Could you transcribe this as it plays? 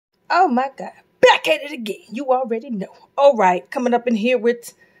Oh my God, back at it again. You already know. All right, coming up in here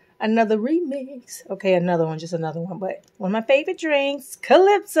with another remix. Okay, another one, just another one, but one of my favorite drinks,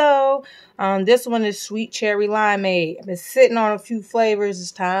 Calypso. This one is sweet cherry limeade. I've been sitting on a few flavors.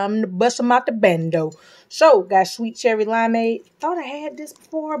 It's time to bust them out the bando. So, got sweet cherry limeade. Thought I had this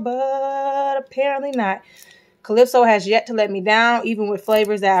before, but apparently not. Calypso has yet to let me down, even with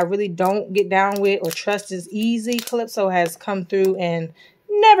flavors that I really don't get down with or trust is easy. Calypso has come through and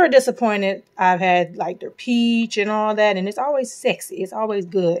never disappointed. I've had like their peach and all that, and it's always sexy. It's always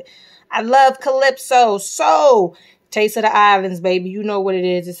good. I love Calypso. So, Taste of the Islands, baby. You know what it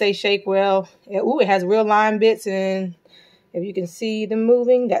is. It say shake well. Ooh, it has real lime bits, and if you can see them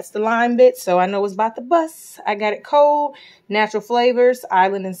moving, that's the lime bits. So I know it's about to bust. I got it cold. Natural flavors,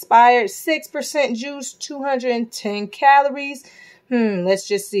 island inspired, 6% juice, 210 calories. Let's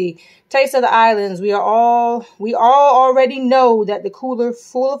just see. Taste of the Islands. We all already know that the cooler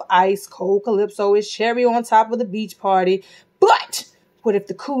full of ice cold Calypso is cherry on top of the beach party. But what if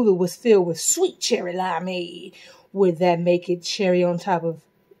the cooler was filled with sweet cherry limeade? Would that make it cherry on top of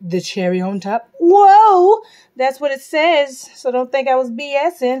the cherry on top? Whoa! That's what it says. So don't think I was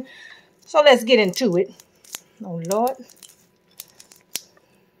BSing. So let's get into it. Oh, Lord.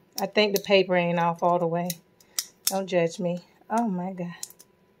 I think the paper ain't off all the way. Don't judge me. Oh, my God.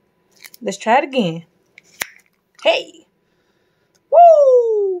 Let's try it again. Hey!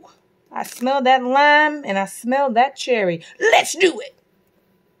 Woo! I smell that lime and I smell that cherry. Let's do it!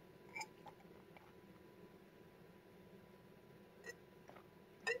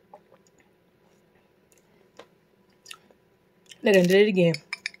 They done did it again.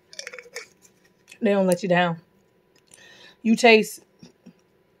 They don't let you down. You taste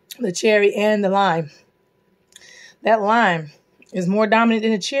the cherry and the lime. That lime is more dominant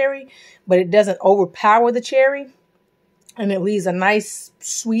than the cherry, but it doesn't overpower the cherry. And it leaves a nice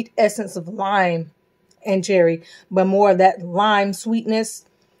sweet essence of lime and cherry, but more of that lime sweetness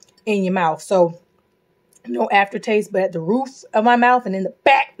in your mouth. So no aftertaste, but at the roof of my mouth and in the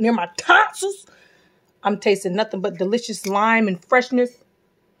back near my tonsils, I'm tasting nothing but delicious lime and freshness.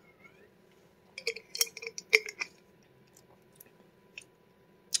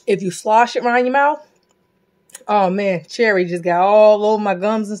 If you slosh it around your mouth, oh man, cherry just got all over my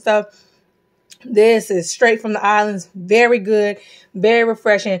gums and stuff. This is straight from the islands. Very good, very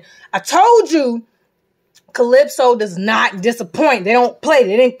refreshing. I told you, Calypso does not disappoint. They don't play.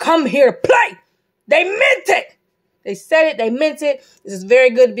 They didn't come here to play. They meant it. They said it. They meant it. This is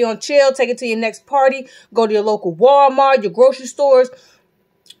very good to be on chill. Take it to your next party. Go to your local Walmart, your grocery stores,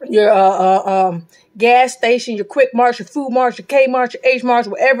 your gas station, your Quick Marts, your Food Marts, your Kmarts, your H Marts,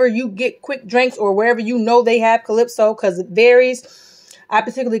 wherever you get quick drinks or wherever you know they have Calypso, because it varies. I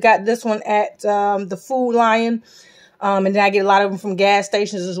particularly got this one at the Food Lion. And then I get a lot of them from gas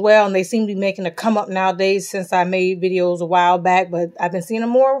stations as well. And they seem to be making a come up nowadays since I made videos a while back. But I've been seeing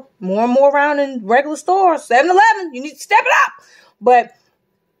them more and more around in regular stores. 7-Eleven, you need to step it up. But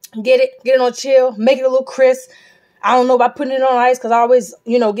get it on chill. Make it a little crisp. I don't know about putting it on ice because I always,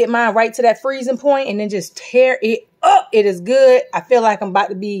 get mine right to that freezing point and then just tear it up. It is good. I feel like I'm about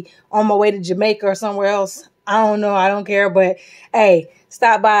to be on my way to Jamaica or somewhere else. I don't know. I don't care. But, hey,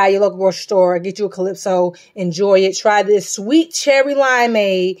 stop by your local grocery store. Get you a Calypso. Enjoy it. Try this sweet cherry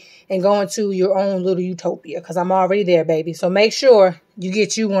limeade and go into your own little utopia because I'm already there, baby. So make sure you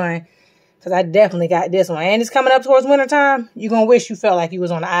get you one because I definitely got this one. And it's coming up towards wintertime. You're going to wish you felt like you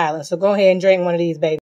was on the island. So go ahead and drink one of these, baby.